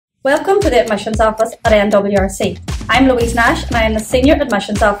Welcome to the Admissions Office at NWRC. I'm Louise Nash and I am the Senior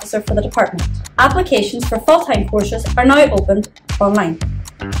Admissions Officer for the department. Applications for full-time courses are now opened online.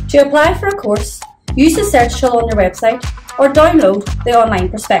 To apply for a course, use the search tool on your website or download the online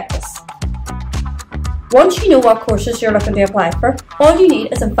prospectus. Once you know what courses you're looking to apply for, all you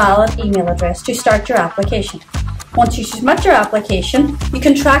need is a valid email address to start your application. Once you submit your application, you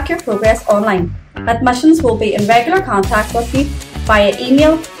can track your progress online. Admissions will be in regular contact with you via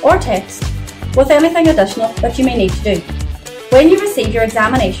email or text with anything additional that you may need to do. When you receive your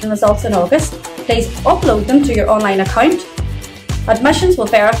examination results in August, please upload them to your online account. Admissions will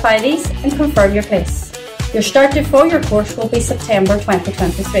verify these and confirm your place. Your start date for your course will be September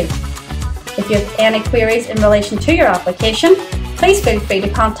 2023. If you have any queries in relation to your application, please feel free to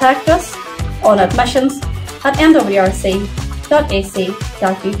contact us on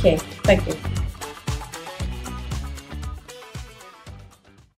admissions@nwrc.ac.uk. Thank you.